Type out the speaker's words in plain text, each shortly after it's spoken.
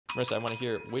Marissa, I want to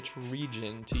hear which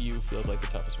region to you feels like the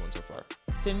toughest one so far.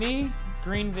 To me,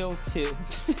 Greenville 2.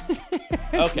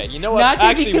 Okay, you know what? Not to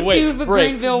Actually, be confused wait, with break.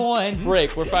 Greenville 1.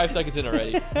 Break. We're 5 seconds in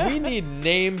already. We need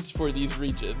names for these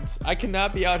regions. I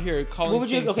cannot be out here calling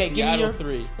things Seattle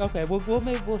 3. Okay, we'll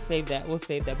save that. We'll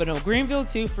save that. But no, Greenville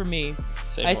 2 for me.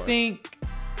 I think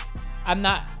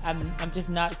I'm just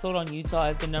not sold on Utah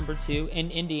as the number 2. In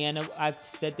Indiana, I've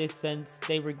said this since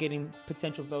they were getting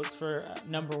potential votes for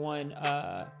number 1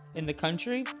 in the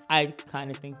country. I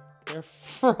kind of think they're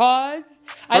frauds.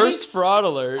 Fraud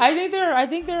alert. I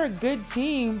think they're a good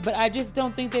team, but I just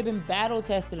don't think they've been battle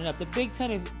tested enough. The Big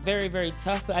Ten is very, very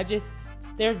tough, but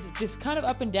they're just kind of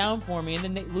up and down for me.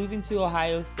 And then losing to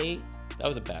Ohio State. That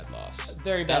was a bad loss.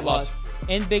 Very bad loss.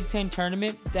 In Big Ten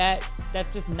tournament,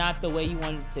 that's just not the way you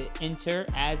wanted to enter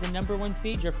as a number 1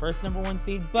 seed, your first number 1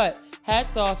 seed. But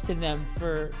hats off to them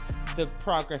for the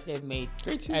progress they've made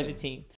as a team.